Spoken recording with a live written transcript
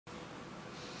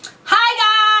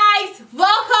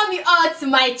welcome to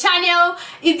my channel.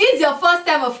 If this is your first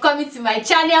time of coming to my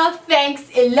channel, thanks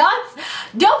a lot.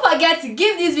 Don't forget to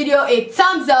give this video a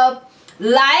thumbs up,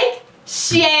 like,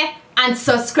 share and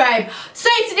subscribe. So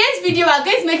in today's video, we're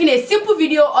going to be making a simple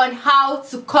video on how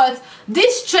to cut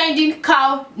this trending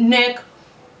cow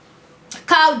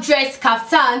dress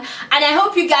kaftan, and I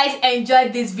hope you guys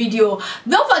enjoyed this video.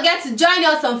 Don't forget to join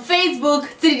us on Facebook,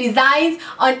 teegdesigns,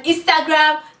 on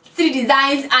Instagram,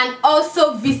 teegdesigns, and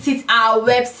also visit our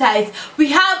website. We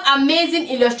have amazing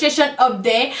illustration up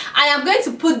there, and I'm going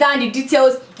to put down the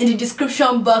details in the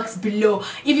description box below.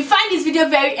 If you find this video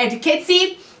very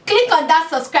educative, click on that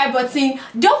subscribe button.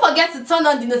 Don't forget to turn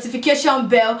on the notification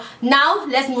bell. Now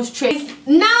let's move straight.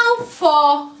 Now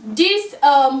for this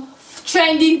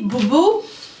trending bubu,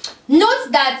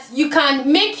 note that you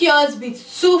can make yours with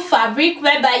two fabric,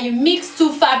 whereby you mix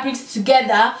two fabrics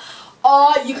together, or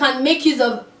you can make use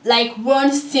of like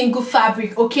one single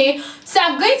fabric. Okay, so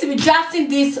I'm going to be drafting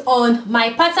this on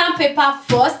my pattern paper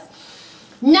first.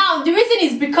 Now the reason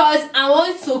is because I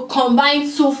want to combine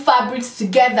two fabrics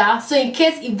together, so in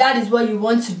case if that is what you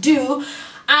want to do.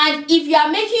 And if you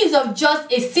are making use of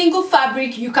just a single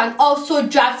fabric, you can also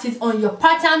draft it on your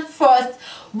pattern first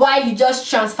while you just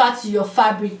transfer to your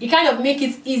fabric. It kind of make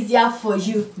it easier for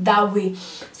you that way.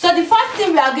 So the first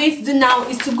thing we are going to do now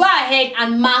is to go ahead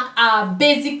and mark our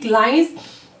basic lines,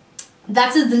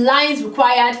 that is the lines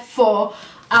required for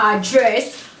our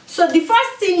dress. So the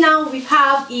first thing now we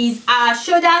have is our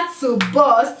shoulder to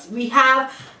bust. We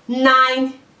have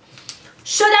 9,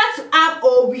 shoulder to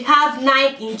armhole we have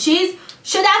 9 inches,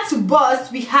 shoulder to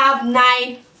bust we have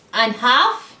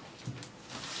 9.5,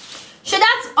 shoulder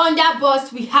to under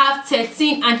bust we have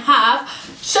 13.5,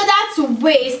 shoulder to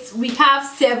waist we have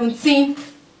 17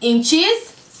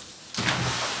 inches,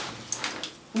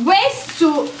 waist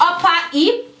to upper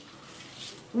hip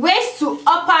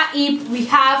we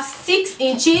have 6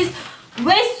 inches,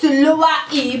 waist to lower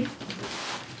hip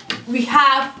we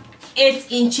have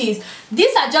 8 inches.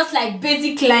 These are just like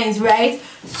basic lines, right?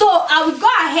 So I will go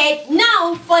ahead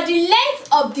now. For the length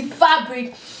of the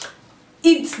fabric,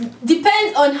 it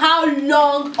depends on how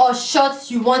long or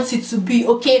short you want it to be.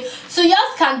 Okay, so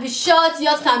yours can be short,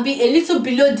 yours can be a little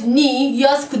below the knee,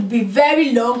 yours could be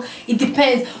very long. It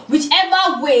depends.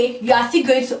 Whichever way, you are still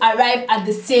going to arrive at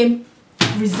the same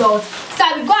result. So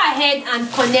I will go ahead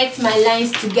and connect my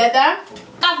lines together.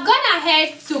 I've gone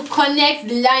ahead to connect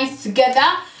the lines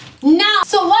together. Now,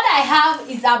 so what I have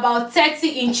is about 30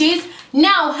 inches.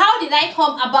 Now, how did I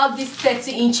come about this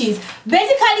 30 inches?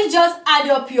 Basically, just add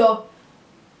up your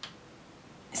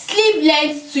sleeve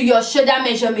length to your shoulder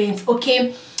measurement.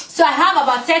 Okay, so I have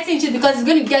about 30 inches because it's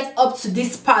going to get up to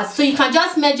this part. So you can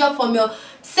just measure from your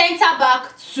center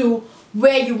back to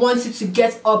where you want it to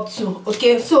get up to.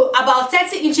 Okay, so about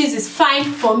 30 inches is fine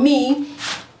for me.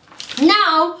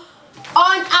 Now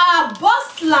on our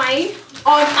bust line,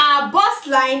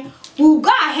 we'll go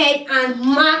ahead and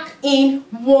mark in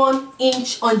 1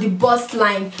 inch on the bust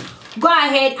line. Go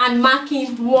ahead and mark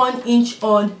in 1 inch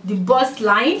on the bust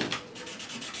line.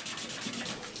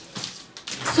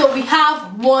 So we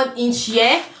have 1 inch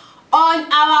here.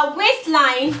 On our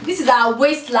waistline, this is our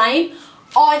waistline.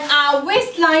 On our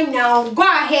waistline now, go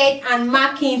ahead and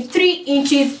mark in 3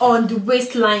 inches on the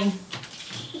waistline.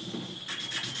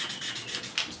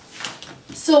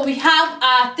 So we have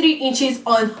our 3 inches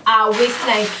on our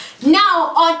waistline.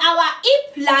 Now on our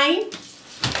hip line,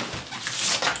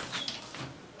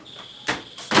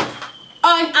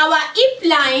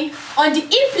 on the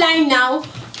hip line now,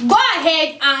 go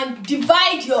ahead and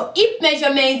divide your hip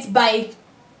measurements by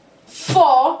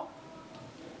 4.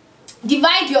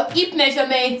 Divide your hip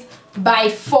measurement by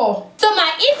 4. So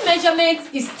my hip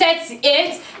measurement is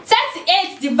 38.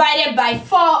 38 divided by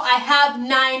 4, I have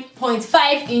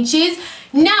 9.5 inches.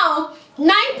 Now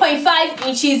 9.5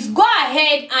 inches, go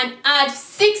ahead and add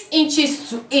 6 inches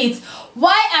to it.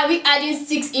 Why are we adding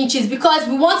 6 inches? Because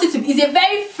we want it to be, it's a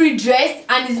very free dress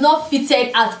and it's not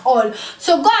fitted at all.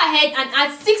 So go ahead and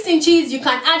add 6 inches. You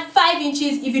can add 5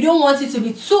 inches if you don't want it to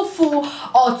be too full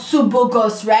or too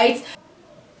bogus, right?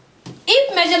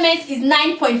 Hip measurement is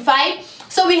 9.5,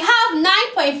 so we have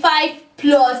 9.5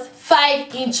 plus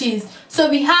 5 inches, so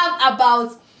we have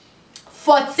about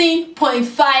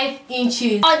 14.5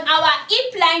 inches. On our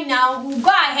hip line now, we'll go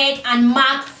ahead and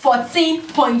mark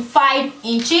 14.5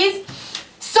 inches.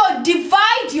 So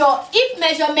divide your hip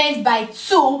measurement by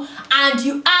 2 and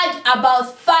you add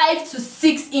about 5 to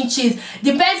 6 inches.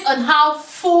 Depends on how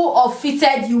full or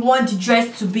fitted you want the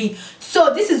dress to be.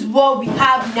 So this is what we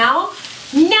have now.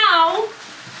 Now,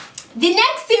 the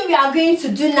next thing we are going to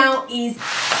do now is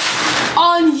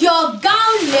on your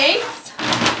gown length,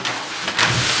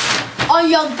 on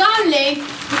your gown length,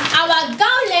 our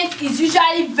gown length is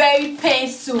usually very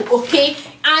pencil, okay,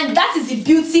 and that is the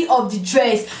beauty of the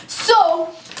dress.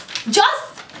 So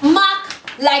just mark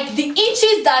like the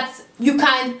inches that you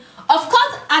can. Of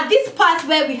course, at this part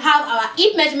where we have our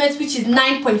hip measurements, which is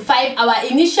 9.5, our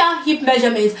initial hip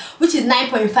measurements, which is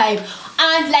 9.5,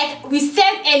 and like we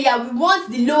said earlier, we want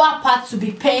the lower part to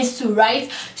be pencil, right?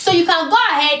 So you can go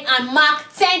ahead and mark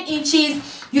 10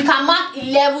 inches. You can mark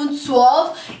 11,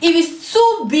 12. If it's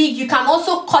too big, you can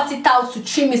also cut it out to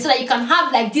trim it so that you can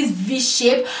have like this V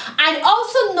shape. And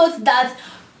also note that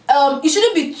it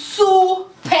shouldn't be too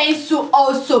pencil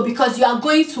also, because you are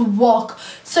going to walk,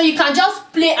 so you can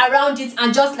just play around it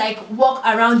and just like walk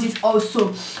around it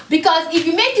also. Because if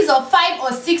you make this of 5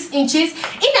 or 6 inches,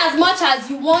 in as much as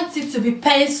you want it to be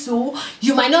pencil,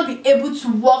 you might not be able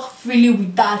to walk freely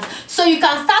with that. So you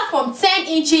can start from 10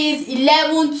 inches,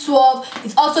 11, 12.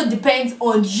 It also depends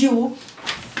on you,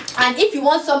 and if you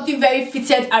want something very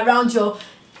fitted around your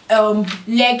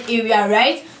leg area,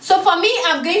 right? So for me,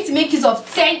 I'm going to make use of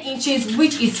 10 inches,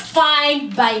 which is fine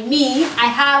by me. I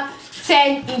have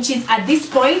 10 inches at this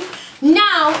point.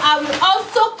 Now I will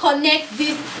also connect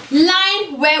this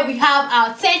line where we have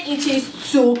our 10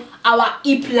 inches to our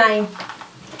hip line.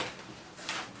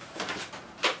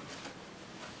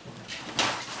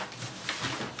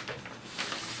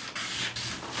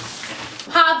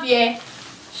 Have here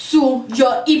to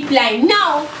your hip line.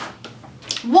 Now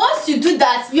once you do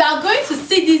that, you are going to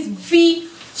see this V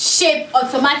shape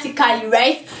automatically,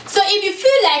 right? So if you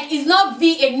feel like it's not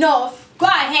V enough, go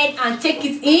ahead and take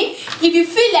it in. If you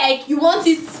feel like you want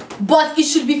it but it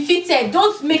should be fitted,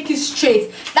 don't make it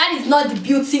straight. That is not the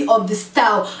beauty of the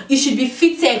style. It should be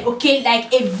fitted, okay,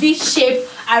 like a V shape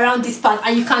around this part,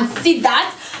 and you can see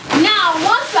that. Now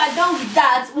once we are done with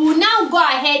that, we will now go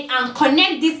ahead and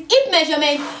connect this hip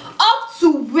measurement up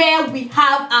to where we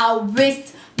have our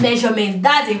waist measurement.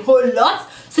 That's a whole lot.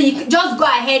 So you can just go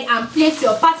ahead and place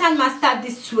your pattern master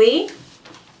this way,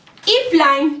 hip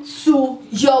line to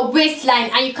your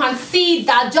waistline, and you can see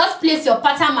that just place your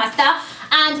pattern master,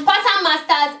 and pattern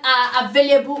masters are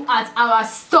available at our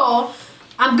store.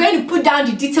 I'm going to put down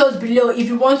the details below if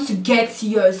you want to get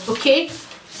yours, okay?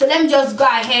 So let me just go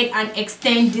ahead and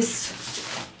extend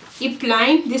this hip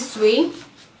line this way.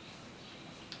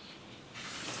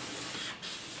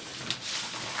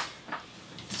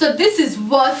 So this is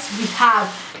what we have.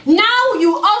 Now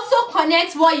you also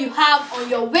connect what you have on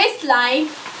your waistline.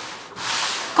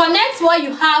 Connect what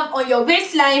you have on your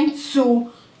waistline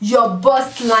to your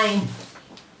bust line.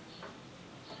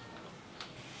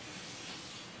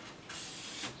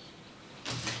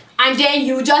 And then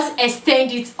you just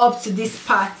extend it up to this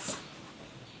part.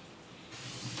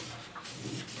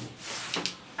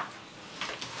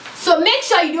 So make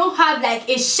sure you don't have like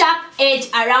a sharp edge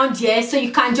around here, so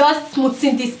you can just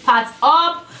smoothen this part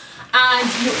up,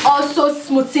 and you also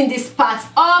smoothen this part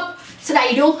up so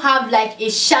that you don't have like a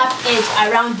sharp edge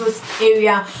around those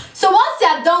area. So once you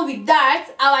are done with that,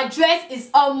 our dress is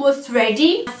almost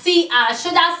ready. See our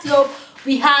shoulder slope,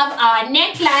 we have our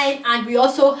neckline, and we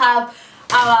also have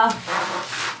our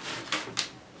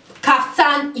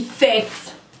kaftan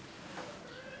effect.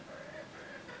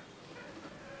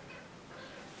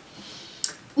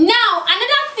 Now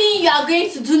another thing you are going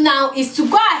to do now is to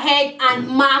go ahead and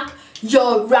mark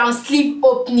your round sleeve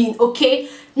opening, okay?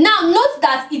 Now note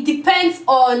that it depends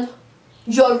on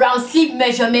your round sleeve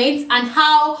measurements and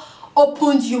how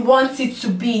opened you want it to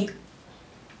be,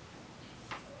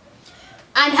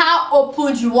 and how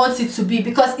opened you want it to be,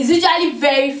 because it's usually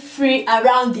very free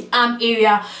around the arm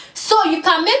area. So you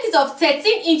can make it of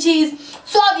 13 inches,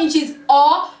 12 inches,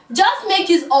 or just make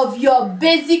use of your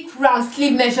basic round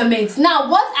sleeve measurements. Now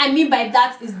what I mean by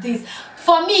that is this.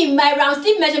 For me, my round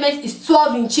sleeve measurement is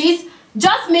 12 inches.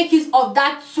 Just make use of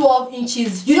that 12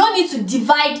 inches. You don't need to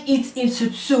divide it into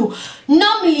two.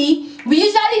 Normally we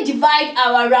usually divide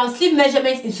our round sleeve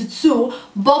measurements into two,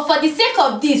 but for the sake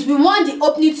of this, we want the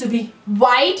opening to be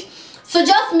wide. So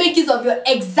just make use of your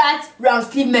exact round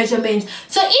sleeve measurement.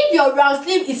 So if your round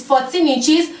sleeve is 14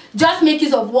 inches, just make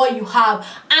use of what you have.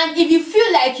 And if you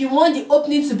feel like you want the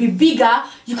opening to be bigger,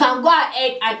 you can go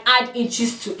ahead and add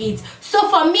inches to it. So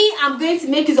for me, I'm going to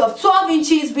make use of 12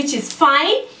 inches, which is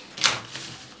fine.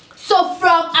 So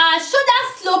from our shoulder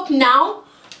slope now,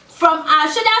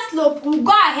 we'll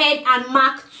go ahead and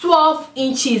mark 12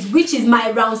 inches, which is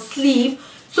my round sleeve.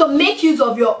 So make use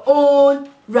of your own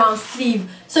round sleeve.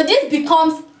 So this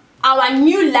becomes our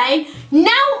new line.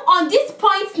 Now on this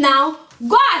point now,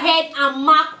 go ahead and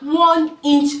mark 1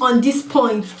 inch on this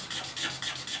point.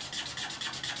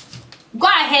 Go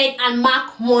ahead and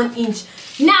mark 1 inch.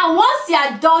 Now once you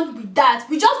are done with that,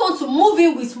 we just want to move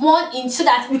in with 1 inch so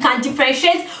that we can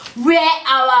differentiate where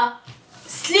our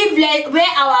sleeve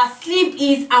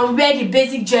is and where the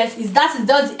basic dress is. That is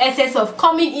just the essence of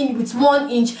coming in with 1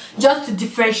 inch, just to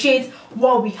differentiate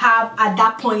what we have at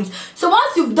that point. So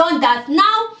once you've done that,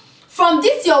 now from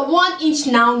this your 1 inch,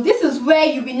 now this is where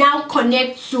you will now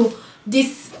connect to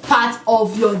this part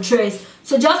of your dress.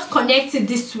 So just connect it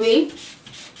this way.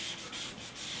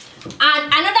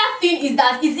 And another thing is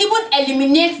that it even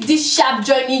eliminates this sharp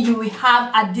joining you will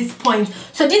have at this point.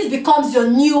 So this becomes your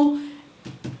new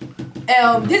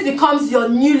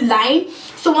line.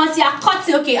 So once you are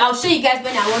cutting, okay, I'll show you guys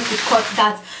when I want to cut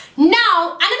that.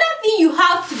 Now another thing you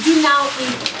have to do now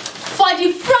is for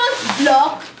the front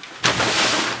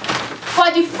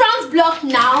block,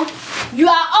 now you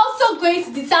are also going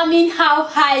to determine how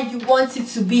high you want it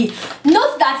to be.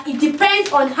 Note that it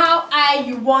depends on how high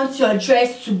you want your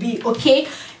dress to be. Okay,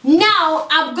 now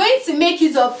I'm going to make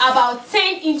use of about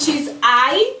 10 inches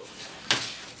high.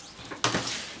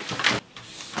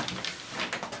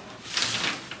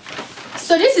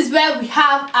 So this is where we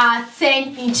have our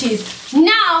 10 inches.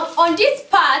 Now on this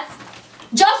part,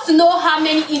 just to know how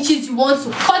many inches you want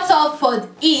to cut off for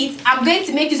it, I'm going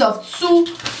to make use of 2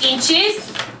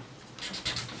 inches.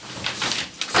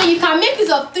 So you can make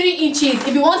use of 3 inches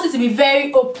if you want it to be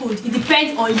very open. It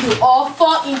depends on you, or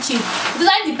 4 inches. It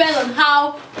doesn't depend on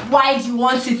how wide you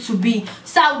want it to be.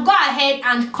 So I'll go ahead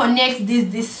and connect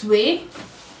this way.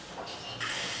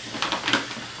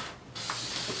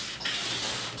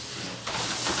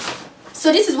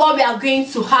 So this is what we are going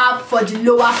to have for the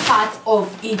lower part of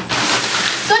it.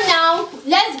 So now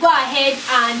let's go ahead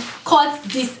and cut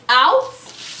this out.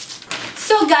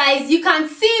 So guys, you can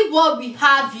see what we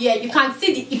have here. You can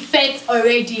see the effect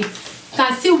already. You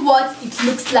can see what it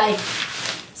looks like.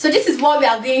 So this is what we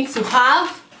are going to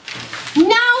have.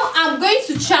 Now I'm going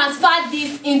to transfer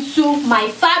this into my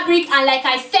fabric, and like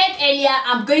I said earlier,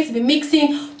 I'm going to be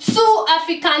mixing 2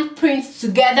 African prints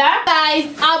together.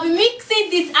 Guys, I'll be mixing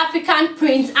these African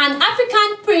prints, and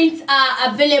African prints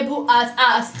are available at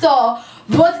our store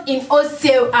both in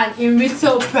wholesale and in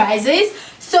retail prices.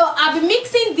 So I'll be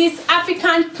mixing this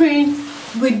African print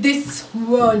with this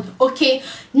one. Okay,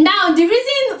 now the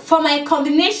reason for my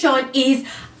combination is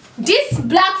this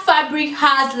black fabric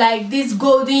has like this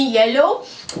golden yellow,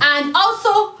 and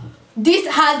also this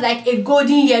has like a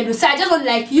golden yellow. So I just want to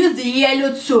like use the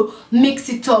yellow to mix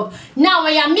it up. Now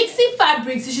when you're mixing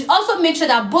fabrics, you should also make sure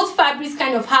that both fabrics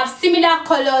kind of have similar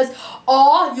colors,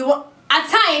 or at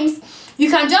times you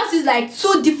can just use like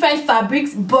 2 different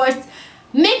fabrics, but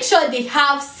make sure they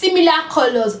have similar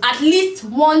colors, at least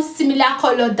one similar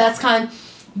color that can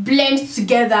blend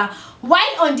together.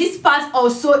 While on this part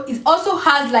also, it also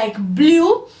has like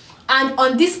blue, and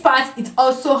on this part it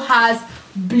also has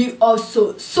blue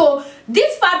also. So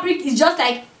this fabric is just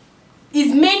like,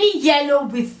 is mainly yellow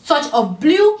with touch of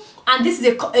blue, and this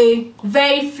is a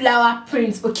very flower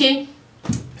print. Okay,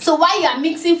 so while you are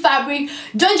mixing fabric,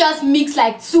 don't just mix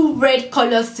like 2 red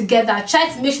colors together. Try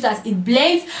to make sure that it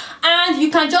blends, and you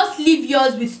can just leave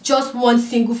yours with just 1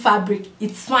 single fabric.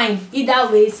 It's fine.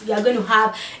 Either ways, you are going to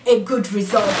have a good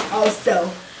result also.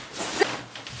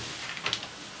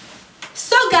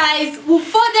 So guys, we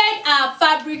folded our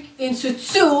fabric into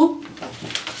 2.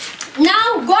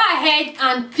 Now go ahead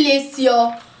and place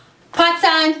your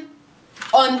pattern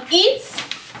on it.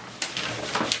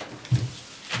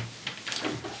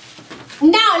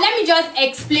 Now let me just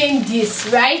explain this,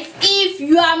 right? If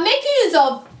you are making use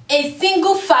of a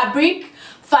single fabric,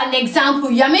 for an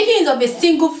example, you are making use of a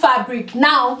single fabric,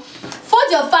 now fold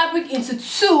your fabric into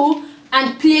 2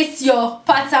 and place your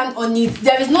pattern on it.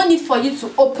 There is no need for you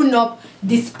to open up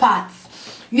this part.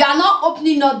 You are not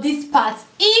opening up this part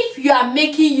if you are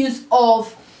making use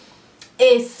of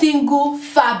a single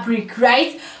fabric,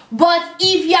 right? But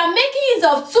if you are making use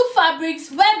of 2 fabrics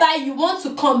whereby you want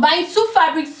to combine 2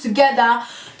 fabrics together,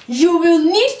 you will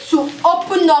need to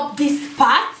open up this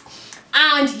part,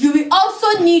 and you will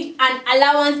also need an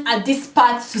allowance at this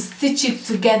part to stitch it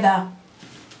together.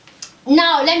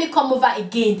 Now let me come over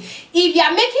again. If you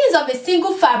are making use of a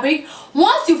single fabric,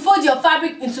 once you fold your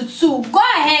fabric into 2, go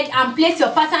ahead and place your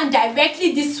pattern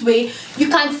directly this way. You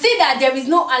can see that there is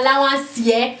no allowance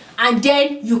here, and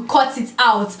then you cut it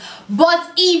out.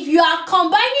 But if you are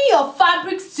combining your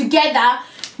fabrics together,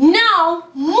 now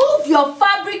move your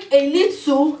fabric a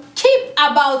little, keep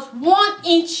about 1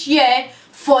 inch here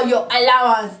for your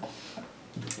allowance.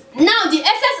 Now the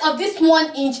excess of this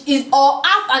 1 inch is, or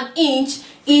half an inch,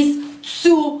 is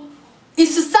to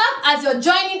serve as your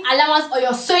joining allowance or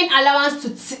your sewing allowance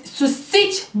to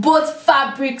stitch both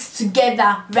fabrics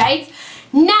together, right?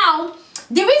 Now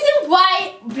The reason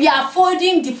why we are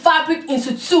folding the fabric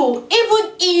into two,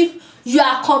 even if you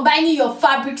are combining your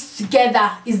fabrics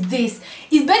together, is this.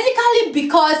 It's basically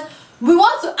because we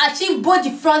want to achieve both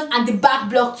the front and the back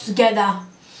block together.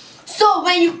 So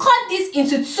when you cut this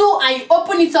into two and you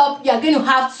open it up, you are going to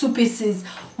have two pieces.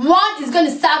 One is going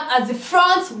to serve as the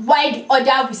front, while the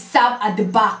other will serve at the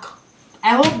back.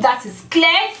 I hope that is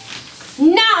clear.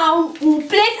 Now we'll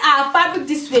place our fabric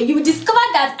this way. You will discover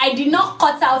that I did not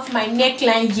cut out my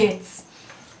neckline yet.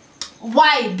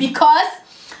 Why? Because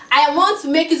I want to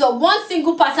make use of one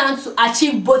single pattern to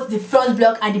achieve both the front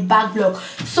block and the back block.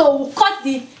 So we'll cut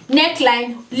the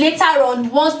neckline later on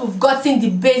once we've gotten the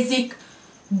basic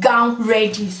gown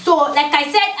ready. So like I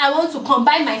said, I want to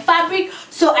combine my fabric,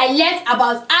 so I left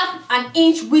about half an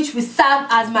inch, which will serve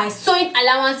as my sewing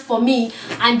allowance for me,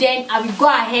 and then I will go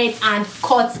ahead and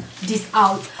cut this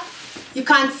out. You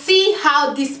can see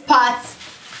how this part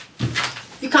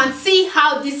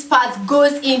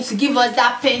goes in to give us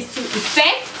that pencil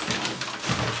effect.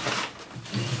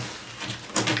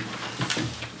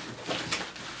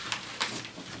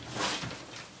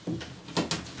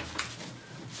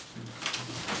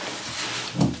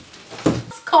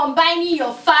 Combining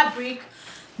your fabric,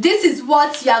 this is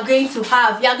what you are going to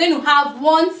have. You are going to have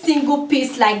one single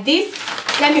piece like this.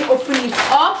 Let me open it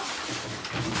up.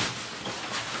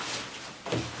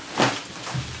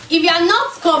 If you are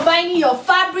not combining your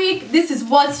fabric, this is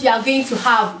what you are going to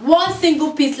have. One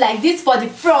single piece like this for the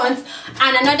front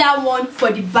and another one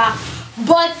for the back.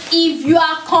 But if you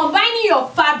are combining your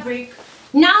fabric,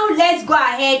 now let's go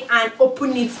ahead and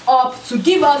open it up to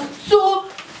give us two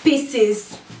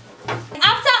pieces.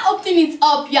 After opening it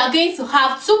up, you are going to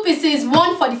have two pieces,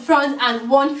 one for the front and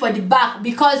one for the back,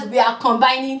 because we are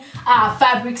combining our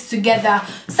fabrics together.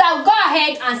 So I'll go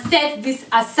ahead and set this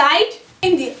aside.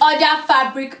 In the other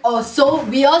fabric also,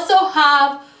 we also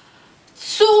have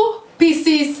two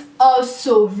pieces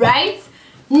also, right?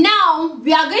 Now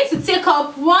we are going to take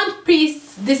up one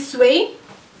piece this way.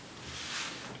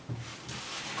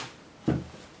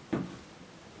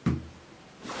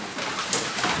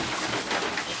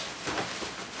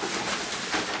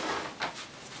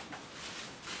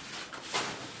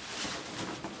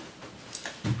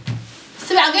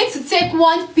 So we are going to take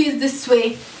one piece this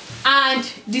way and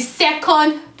the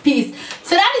second piece.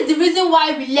 So that is the reason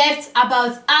why we left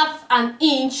about half an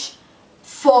inch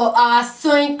for our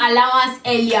sewing allowance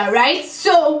earlier, right?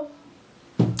 So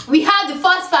we have the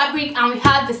first fabric and we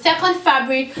have the second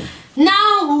fabric.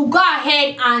 Now we'll go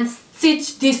ahead and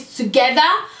stitch this together.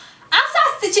 After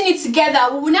stitching it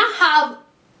together, we will now have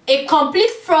a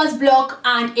complete front block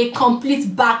and a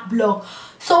complete back block.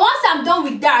 So once I'm done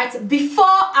with that, before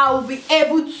I will be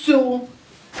able to,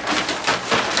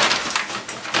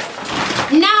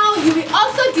 now you will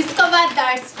also discover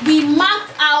that we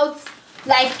marked out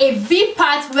like a V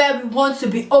part where we want to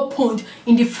be opened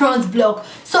in the front block.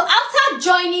 So after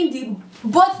joining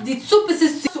both the two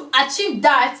pieces to achieve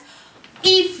that,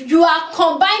 if you are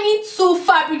combining two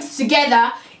fabrics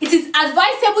together, it is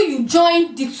advisable you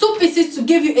join the two pieces to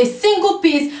give you a single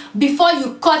piece before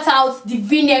you cut out the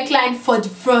V neckline for the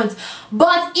front.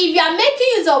 But if you are making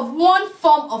use of one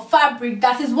form of fabric,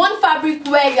 that is one fabric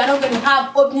where you are not going to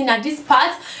have opening at this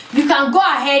part, you can go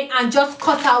ahead and just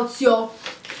cut out your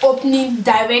opening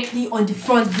directly on the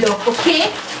front block.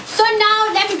 Okay, so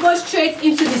now let me go straight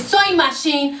into the sewing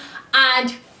machine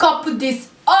and couple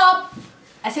this up.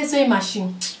 I said sewing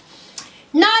machine.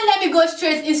 Now let me go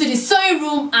straight into the sewing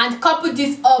room and couple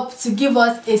this up to give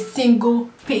us a single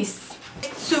piece.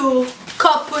 To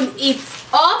couple it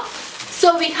up,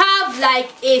 so we have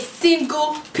like a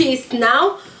single piece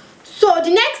now. So the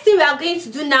next thing we are going to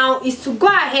do now is to go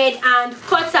ahead and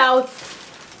cut out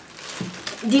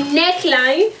the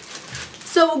neckline.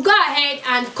 So we'll go ahead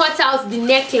and cut out the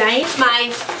neckline.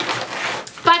 My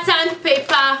pattern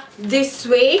paper this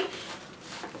way.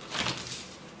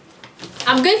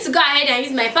 I'm going to go ahead and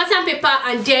use my pattern paper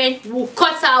and then we'll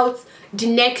cut out the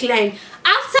neckline.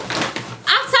 After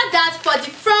that, for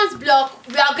the front block,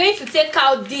 we are going to take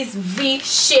out this V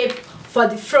shape for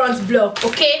the front block.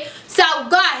 Okay, so I'll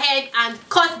go ahead and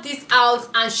cut this out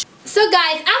and so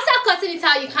guys, after cutting it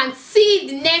out, you can see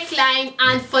the neckline,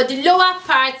 and for the lower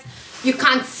part you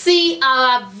can see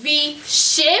our V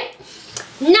shape.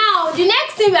 Now the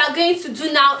next thing we are going to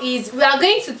do now is we are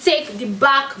going to take the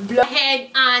back block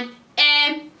ahead and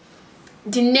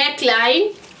the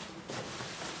neckline.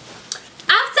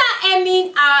 After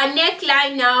hemming our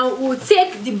neckline, now we'll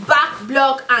take the back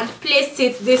block and place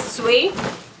it this way.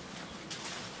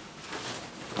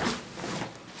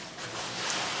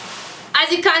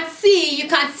 As you can see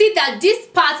that this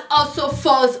part also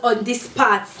falls on this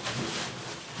part.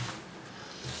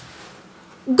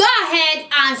 go ahead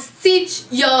and stitch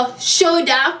your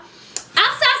shoulder.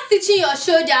 After stitching your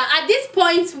shoulder, at this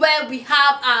point where we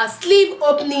have our sleeve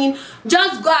opening,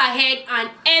 just go ahead and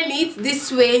hem it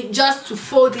this way just to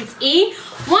fold it in.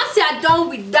 Once you are done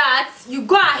with that, you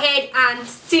go ahead and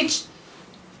stitch.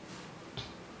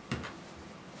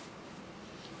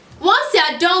 Once you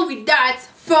are done with that,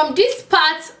 from this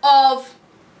part of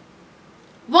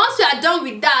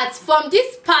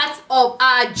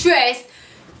our dress,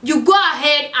 you go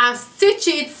ahead and stitch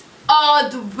it all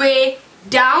the way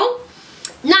down.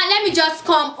 Now let me just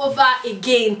come over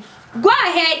again. Go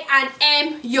ahead and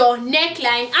hem your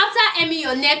neckline. After hemming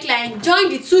your neckline, join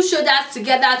the two shoulders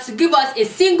together to give us a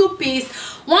single piece.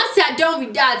 Once you are done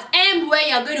with that, hem where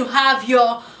you are going to have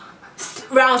your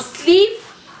round sleeve.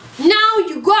 Now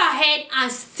you go ahead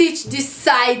and stitch this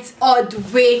side all the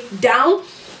way down.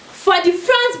 For the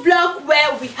front block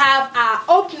where we have our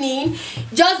opening,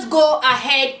 just go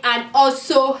ahead and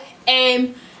also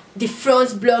hem the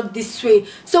front block this way.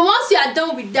 So once you are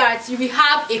done with that, you will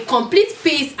have a complete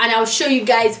piece, and I'll show you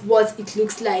guys what it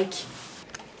looks like.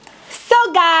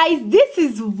 So guys, this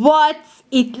is what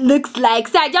it looks like.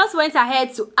 So I just went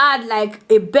ahead to add like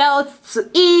a belt to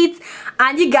it,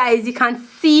 and you guys, you can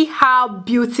see how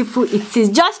beautiful it is.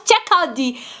 Just check out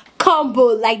the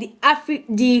combo, like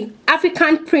the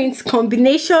African print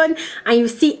combination, and you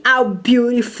see how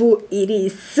beautiful it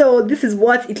is. So this is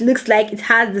what it looks like. It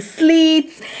has the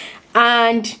slits,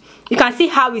 and you can see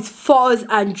how it falls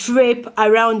and drape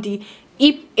around the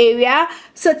hip area.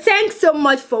 So thanks so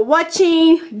much for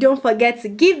watching. Don't forget to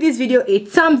give this video a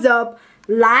thumbs up,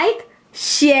 like,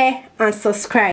 share and subscribe.